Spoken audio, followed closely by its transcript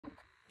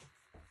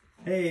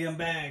Hey, I'm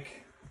back.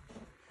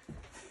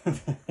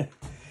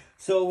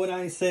 So when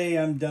I say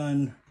I'm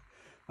done,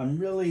 I'm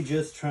really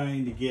just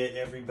trying to get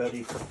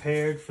everybody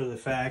prepared for the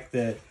fact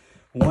that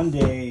one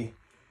day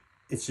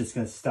it's just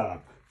going to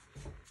stop.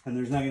 And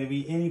there's not going to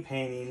be any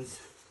paintings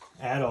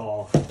at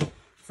all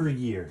for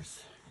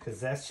years. Because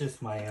that's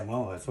just my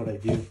MO. That's what I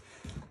do.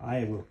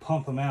 I will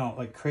pump them out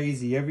like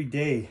crazy every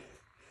day.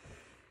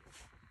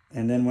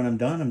 And then when I'm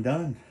done, I'm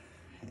done.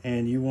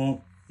 And you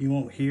won't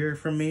hear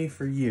from me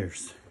for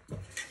years.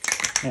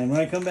 And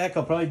when I come back,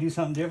 I'll probably do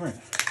something different.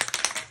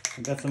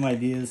 I got some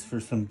ideas for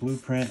some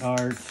blueprint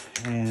art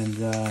and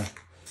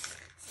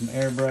some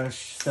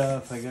airbrush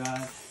stuff I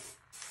got.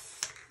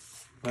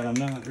 But I'm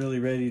not really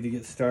ready to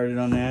get started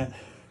on that.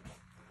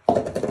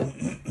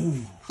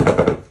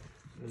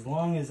 As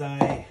long as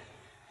I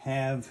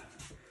have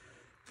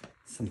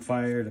some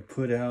fire to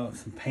put out,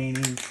 some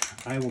painting,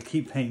 I will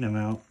keep painting them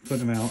out, put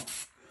them out.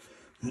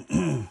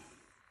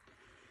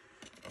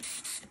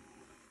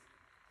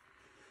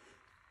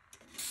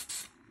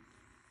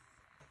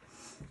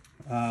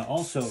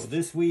 Also,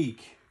 this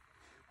week,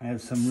 I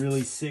have some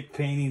really sick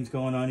paintings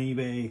going on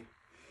eBay.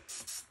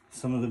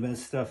 Some of the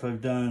best stuff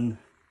I've done.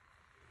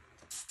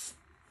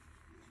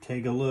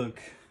 Take a look.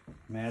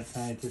 Mad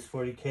Scientist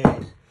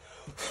 40K.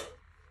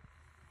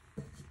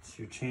 It's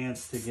your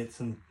chance to get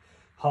some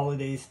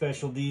holiday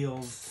special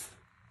deals.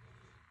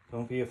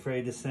 Don't be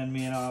afraid to send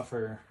me an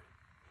offer.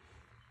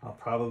 I'll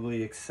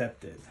probably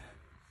accept it.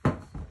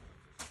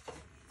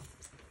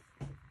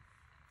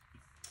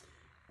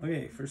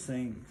 Okay, first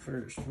thing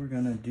first, we're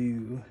gonna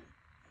do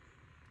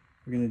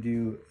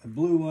a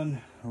blue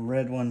one, a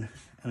red one,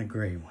 and a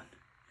gray one.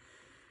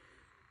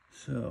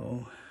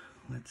 So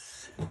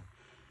let's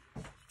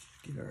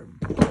get our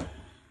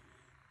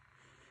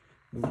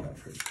move that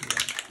first.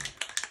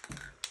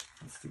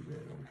 Let's do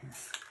red over here.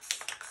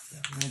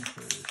 Got red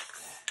first.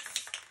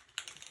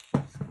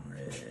 Some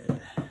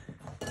red.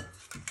 A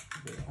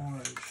bit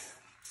orange.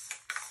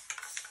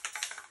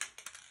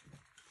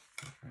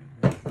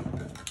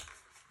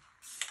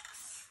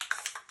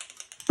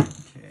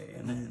 Okay,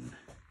 and then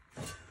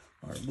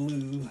our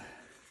blue.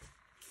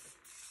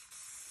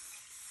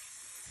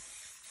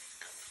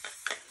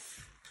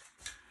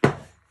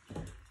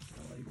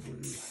 Light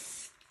blue.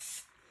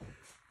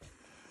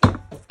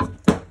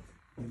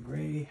 And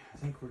gray. I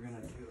think we're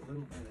gonna do a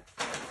little bit of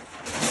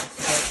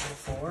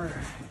before.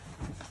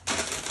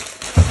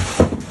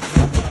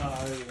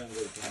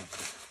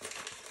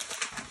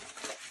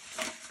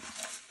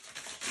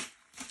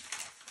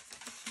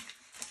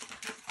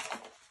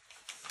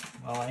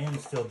 Well, I am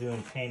still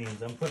doing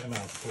paintings. I'm putting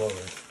them out slower.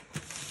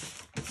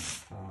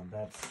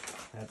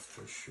 That's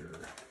for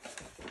sure.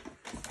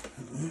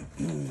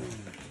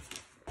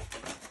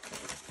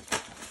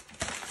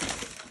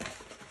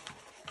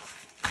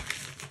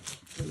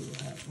 Ooh,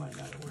 that might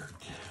not have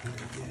worked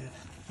very good.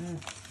 Okay.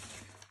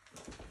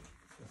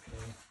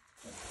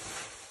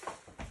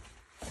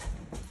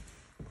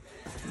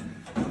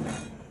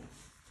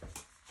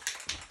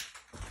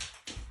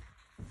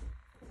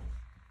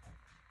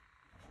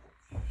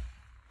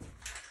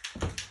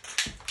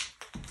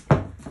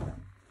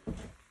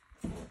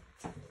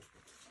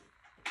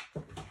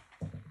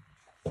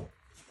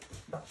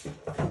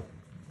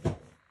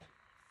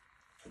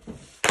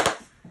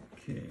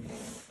 Okay.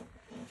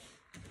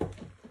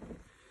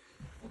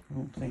 I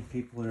don't think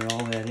people are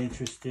all that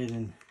interested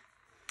in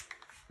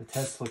the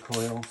Tesla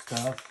coil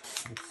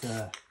stuff. It's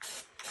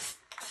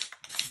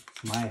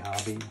my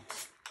hobby.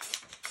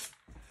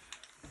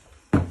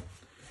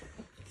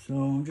 So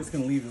I'm just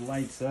going to leave the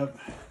lights up.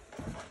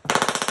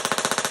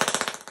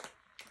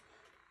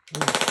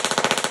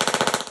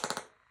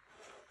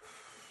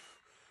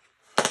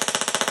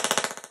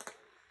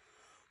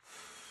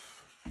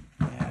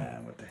 Yeah,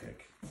 what the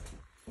heck.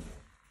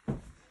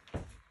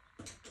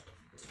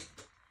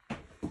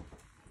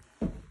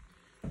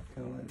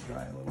 Gotta let it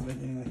dry a little bit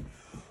anyway.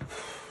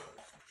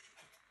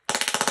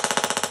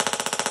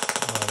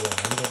 Oh yeah,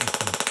 I'm getting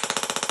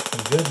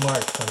some good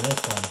marks on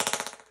this one.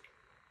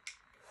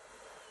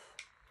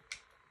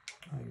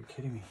 Oh, you're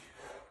kidding me.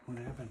 What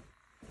happened?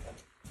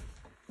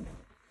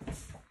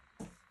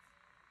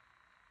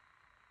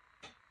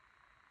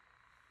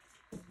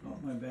 Oh,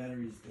 my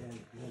battery's dead.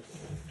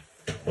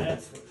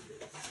 That's what it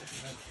is.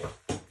 Okay.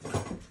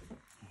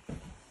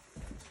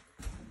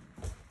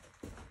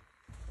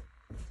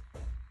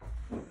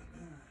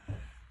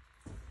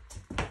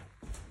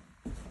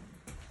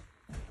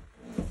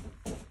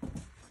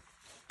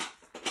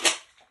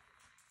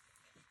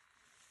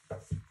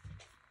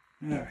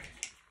 All right.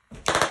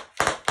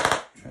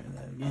 Try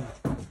that again.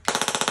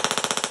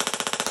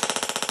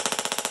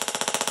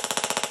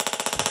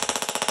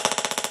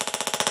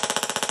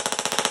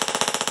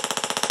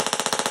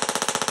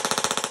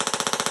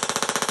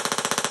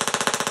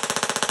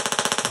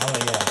 Oh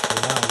yeah, so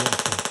now I'm getting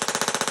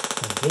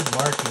some good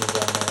markings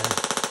on there.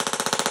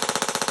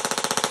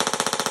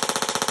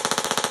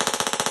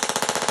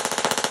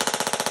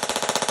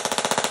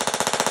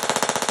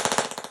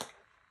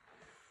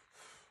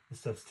 This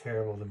stuff's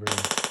terrible to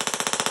breathe.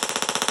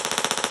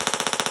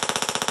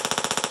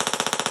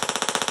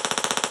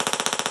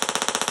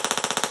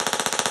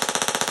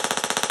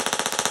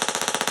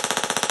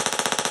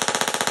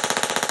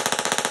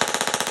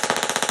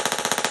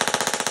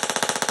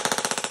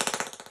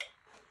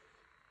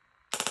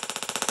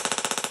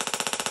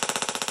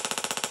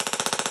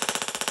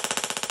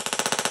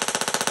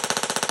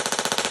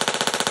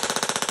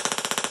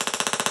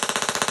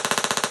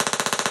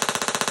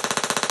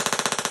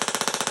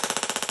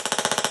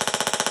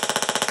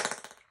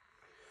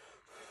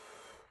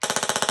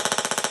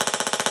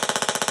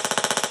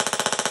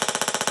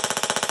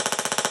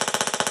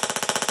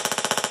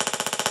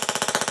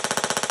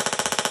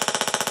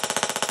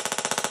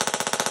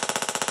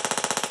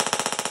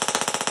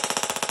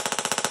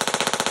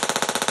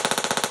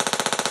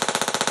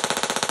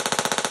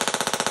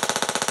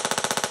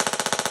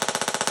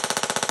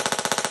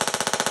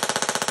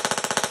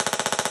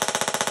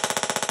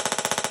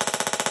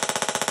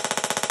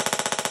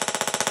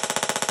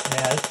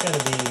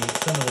 gotta be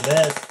some of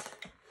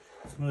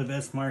the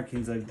best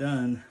markings I've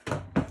done.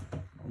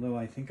 Although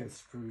I think I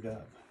screwed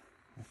up.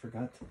 I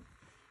forgot to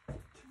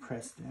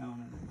press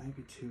down, and it might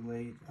be too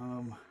late.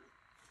 I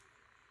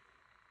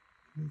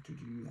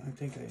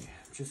think I'm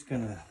just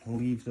gonna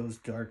leave those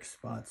dark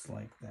spots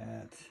like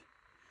that.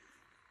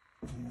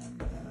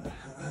 And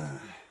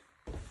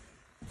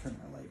turn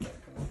my light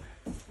back on.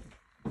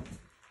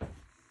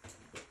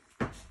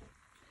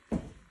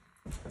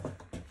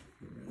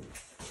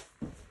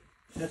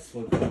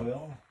 Tesla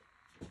coil.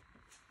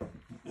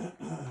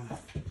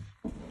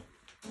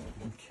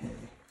 Okay,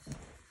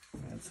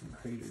 add some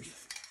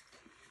craters.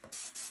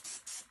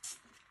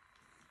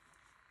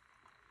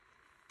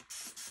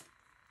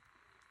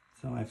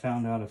 So I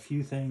found out a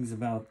few things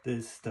about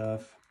this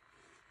stuff,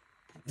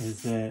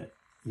 is that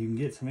you can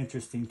get some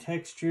interesting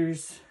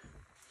textures,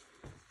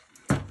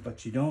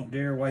 but you don't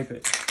dare wipe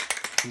it.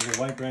 You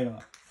will wipe right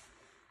off.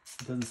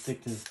 It doesn't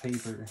stick to this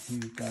paper.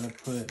 You've got to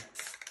put,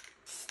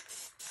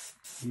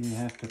 you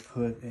have to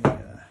put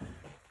a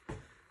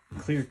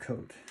clear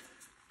coat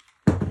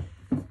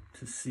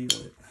to seal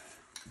it,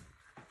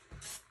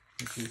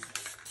 which is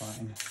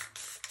fine.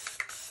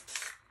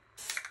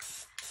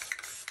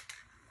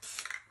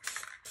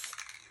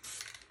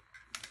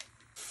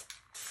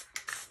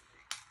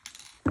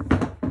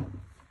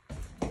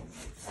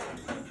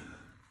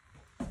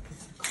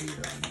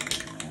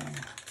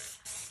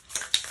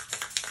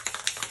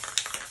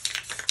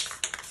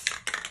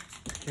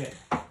 Okay.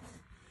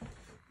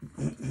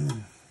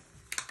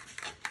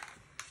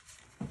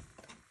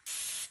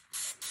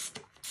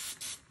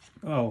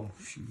 Oh,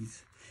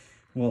 jeez.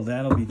 Well,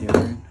 that'll be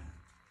different.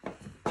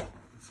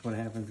 That's what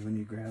happens when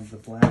you grab the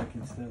black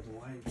instead of the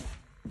white. Let's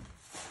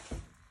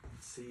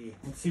see.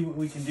 Let's see what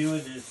we can do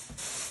with this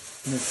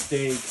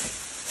mistake.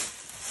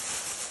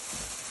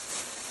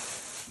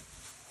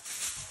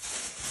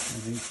 I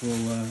think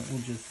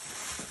we'll just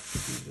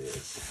do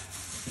this.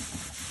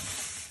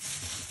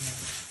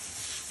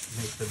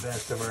 Make the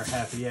best of our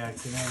happy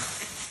accident.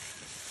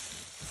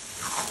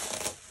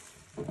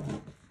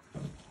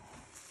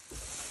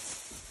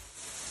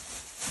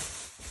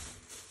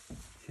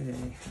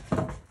 Okay.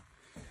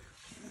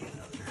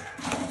 Another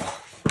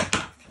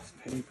piece of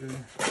paper.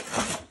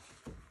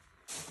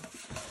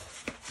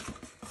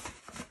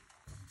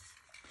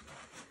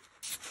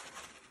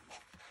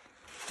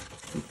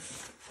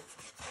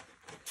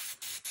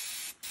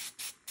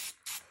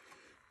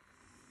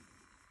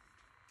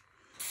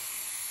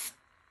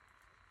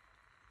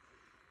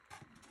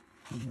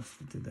 I must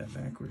have did that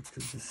backwards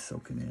because it's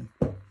soaking in.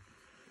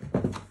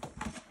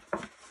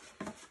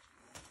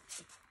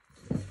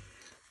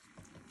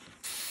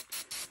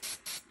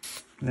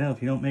 Well,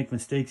 if you don't make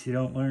mistakes, you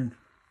don't learn.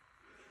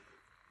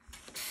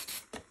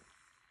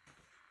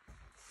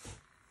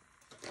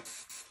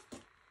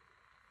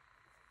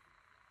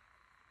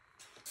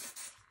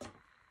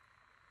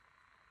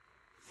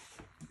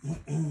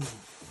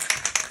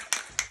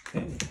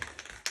 Okay.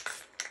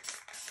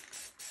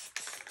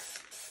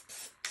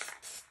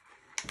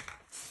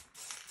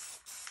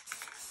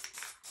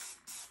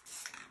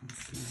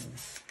 Let's see here.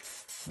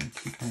 I'll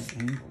keep my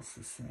angles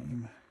the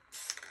same.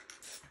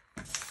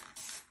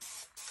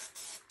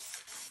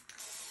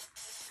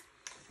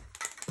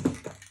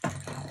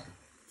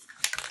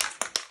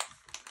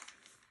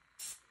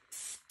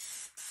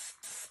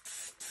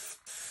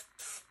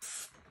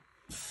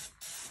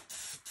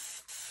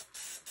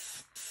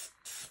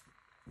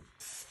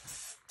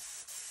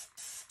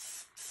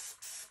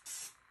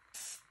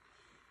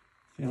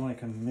 I feel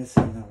like I'm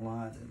missing a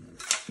lot in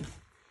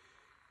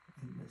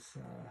this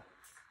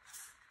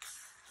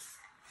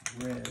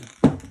red.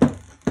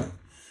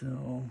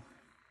 So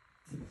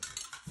let's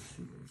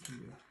see what we can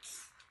do.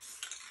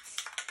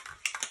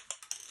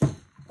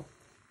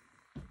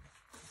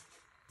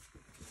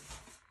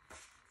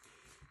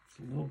 It's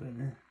a little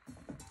better.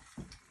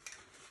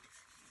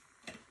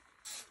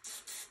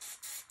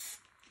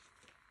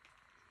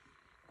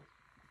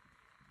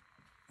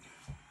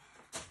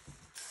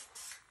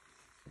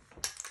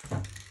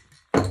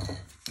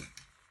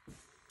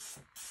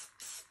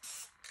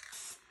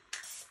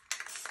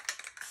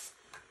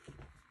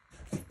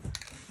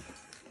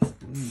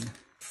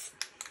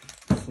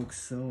 This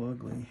looks so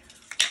ugly.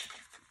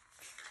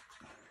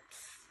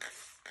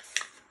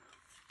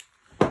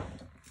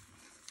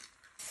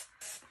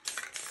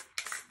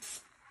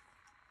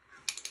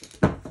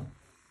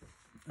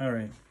 All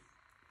right,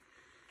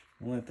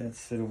 we'll let that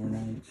sit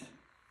overnight.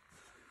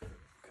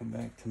 Come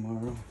back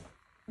tomorrow.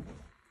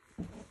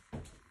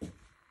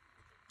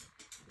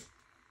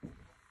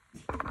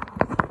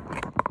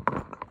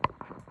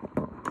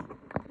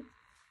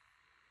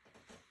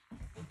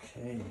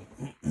 Okay.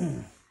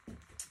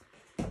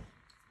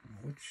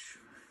 Which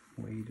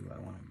way do I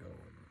want to go with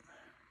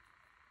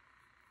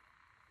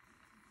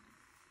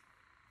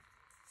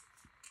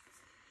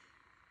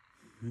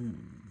it?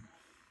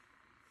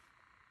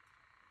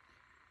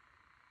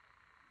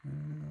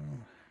 Well,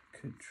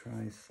 could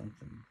try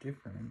something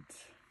different.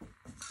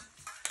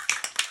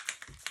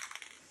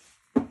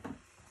 I'll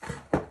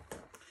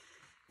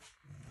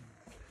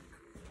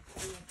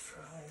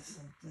try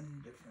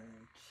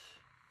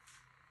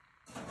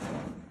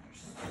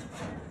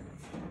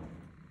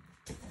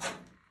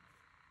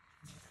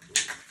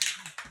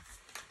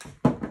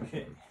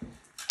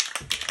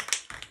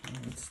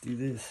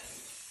do this.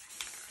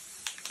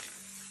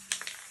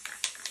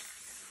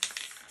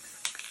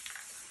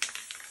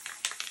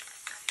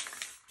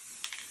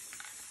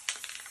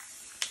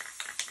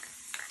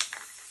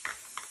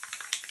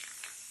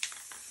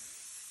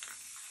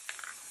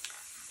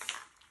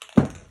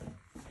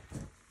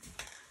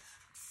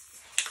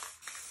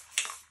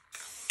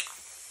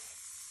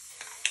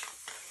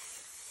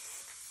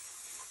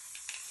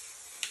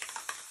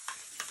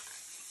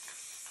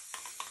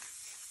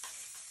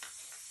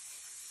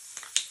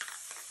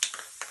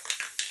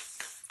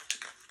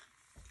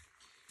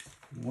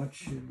 What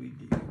should we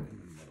do in the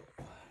middle?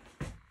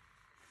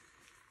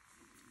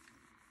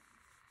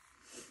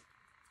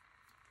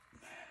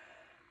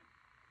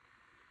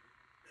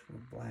 So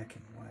black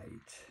and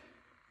white.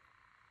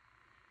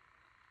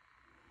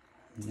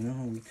 You know,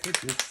 we could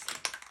just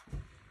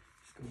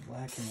go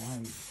black and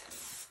white.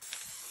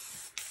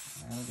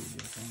 That'll be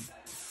different.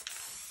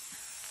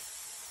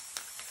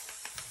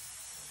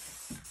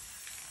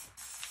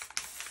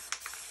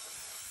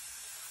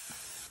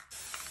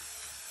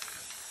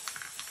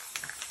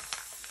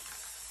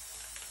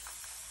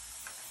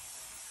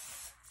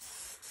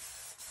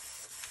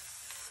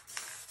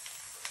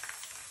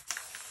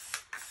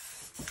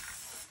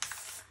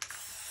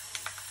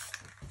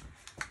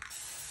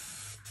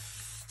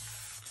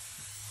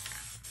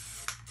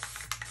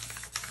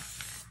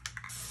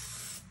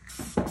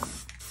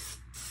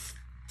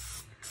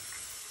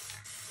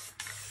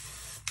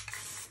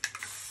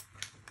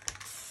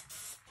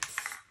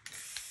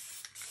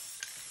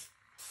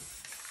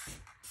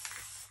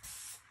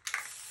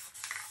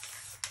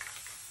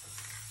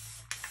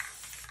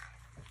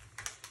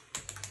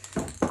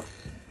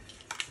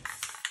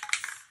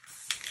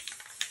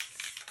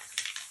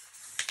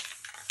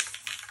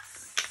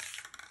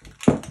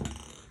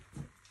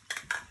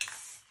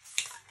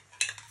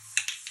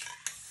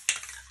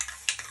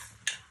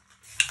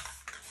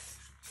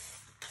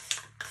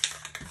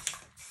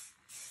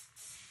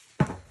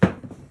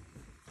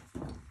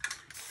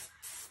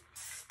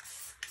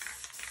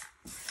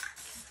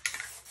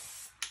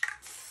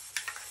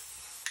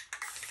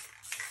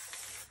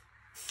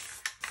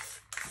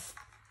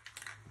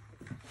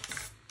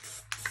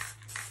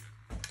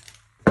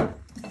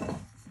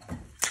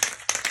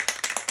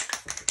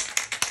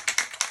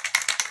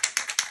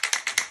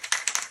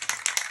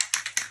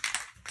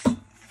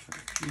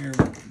 Here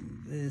we'll do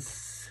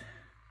this.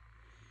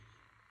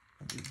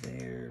 Over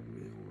there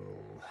we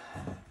will.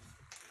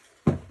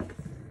 Where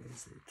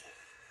is it?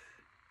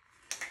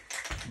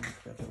 I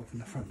forgot to open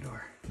the front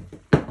door.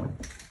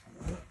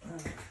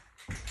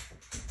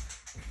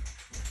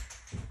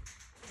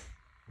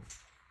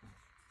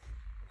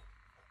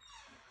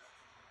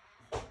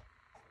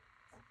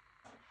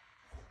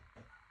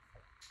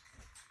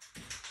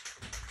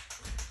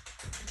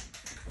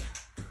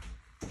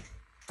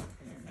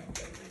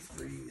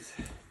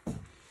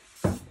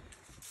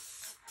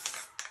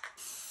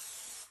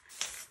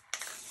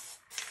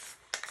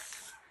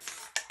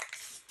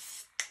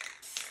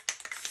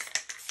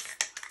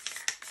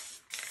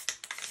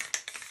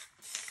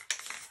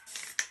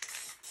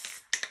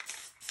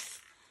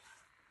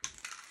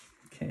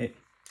 Okay,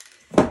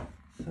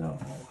 so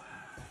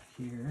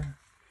here,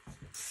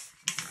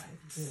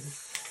 like this,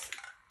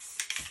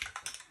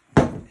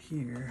 and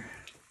here,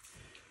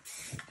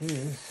 like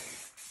this.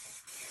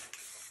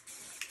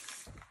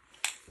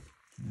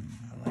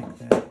 I like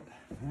that.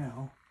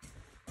 Now,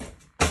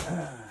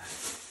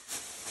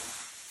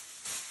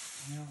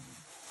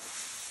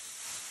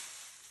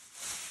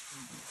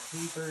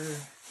 paper,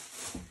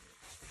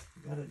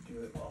 you gotta do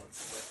it while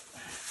it's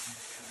wet.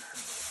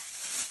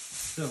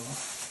 So,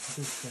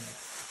 just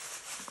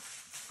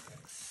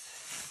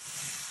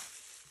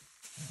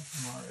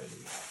I'm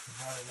already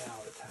running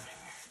out of time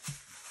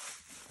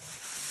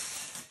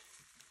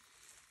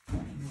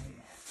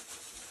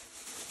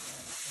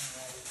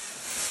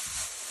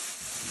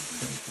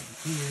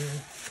here.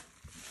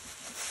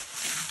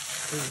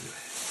 Ooh.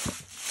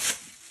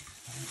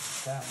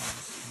 That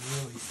one's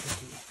really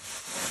sticky.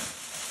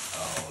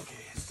 Oh,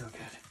 okay, it's still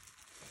good.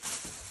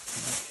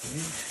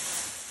 Okay.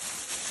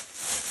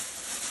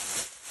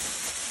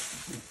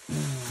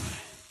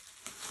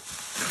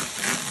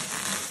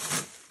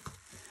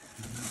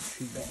 Not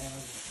too bad.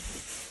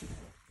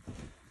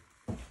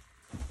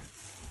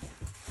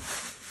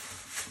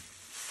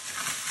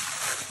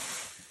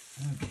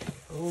 Okay,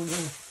 oh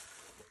no.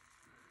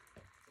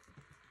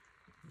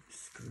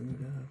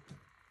 Screwed up.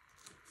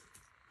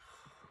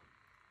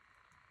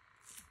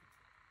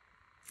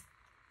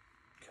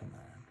 Come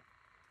on.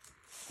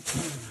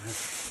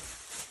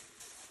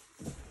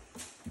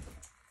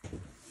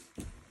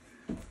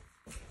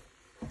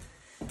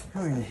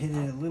 I'm going to hit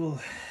it a little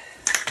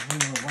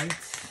white right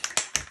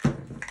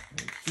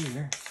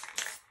here.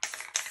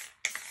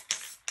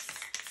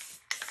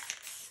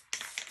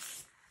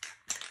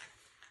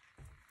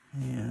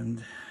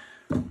 And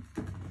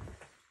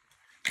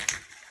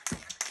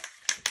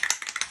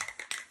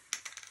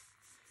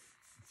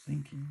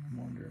I'm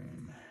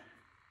wondering.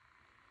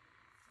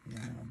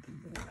 Yeah, I don't think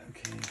that.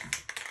 Okay.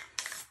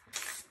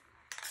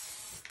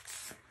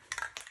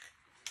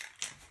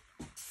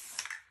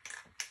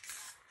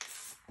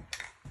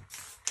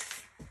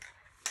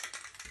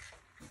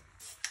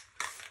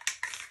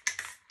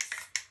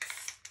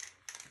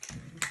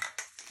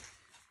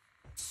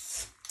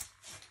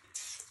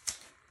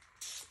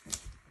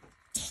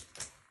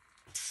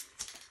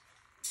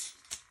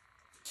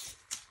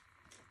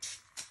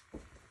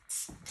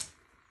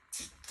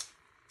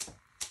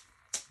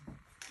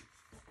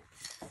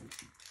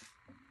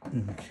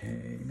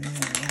 Okay, now we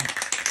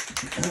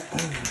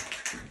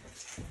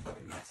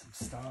got some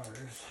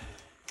stars.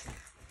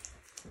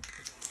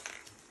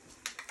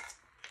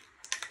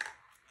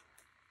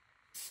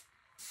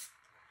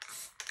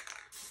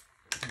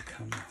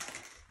 Come on.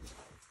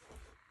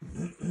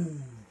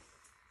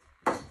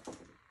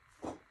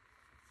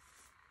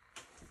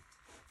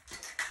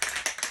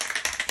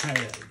 Try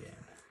that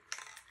again.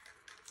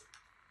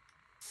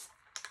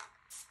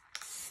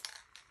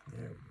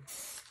 There we go.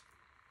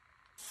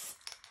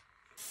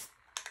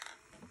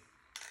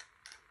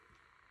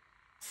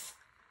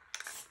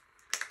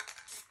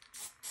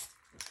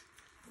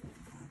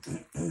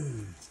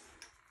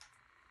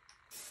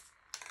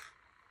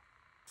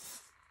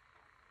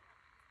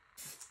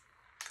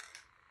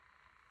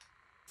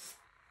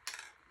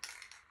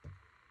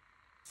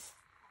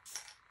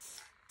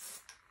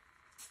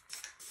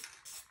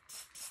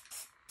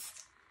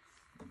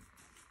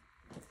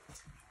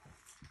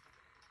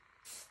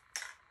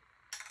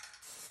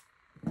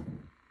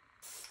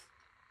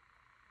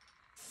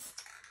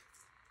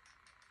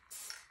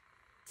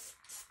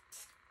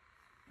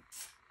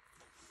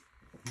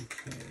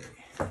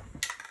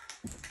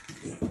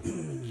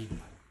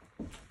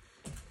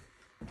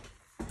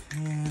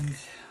 And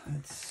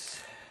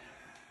let's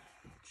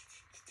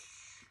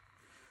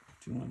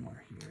do one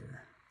more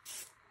here.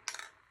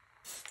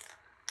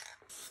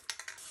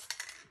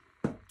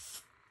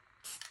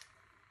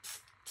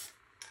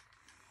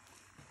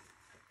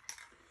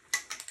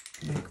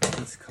 Make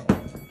this color.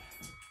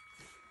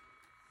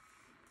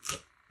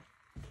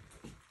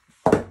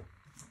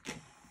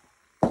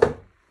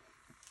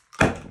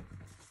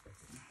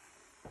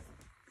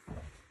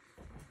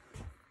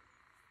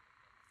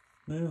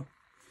 Well,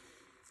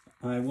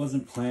 I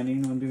wasn't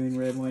planning on doing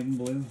red, white, and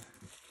blue,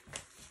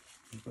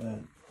 but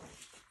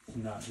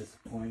I'm not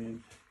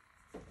disappointed.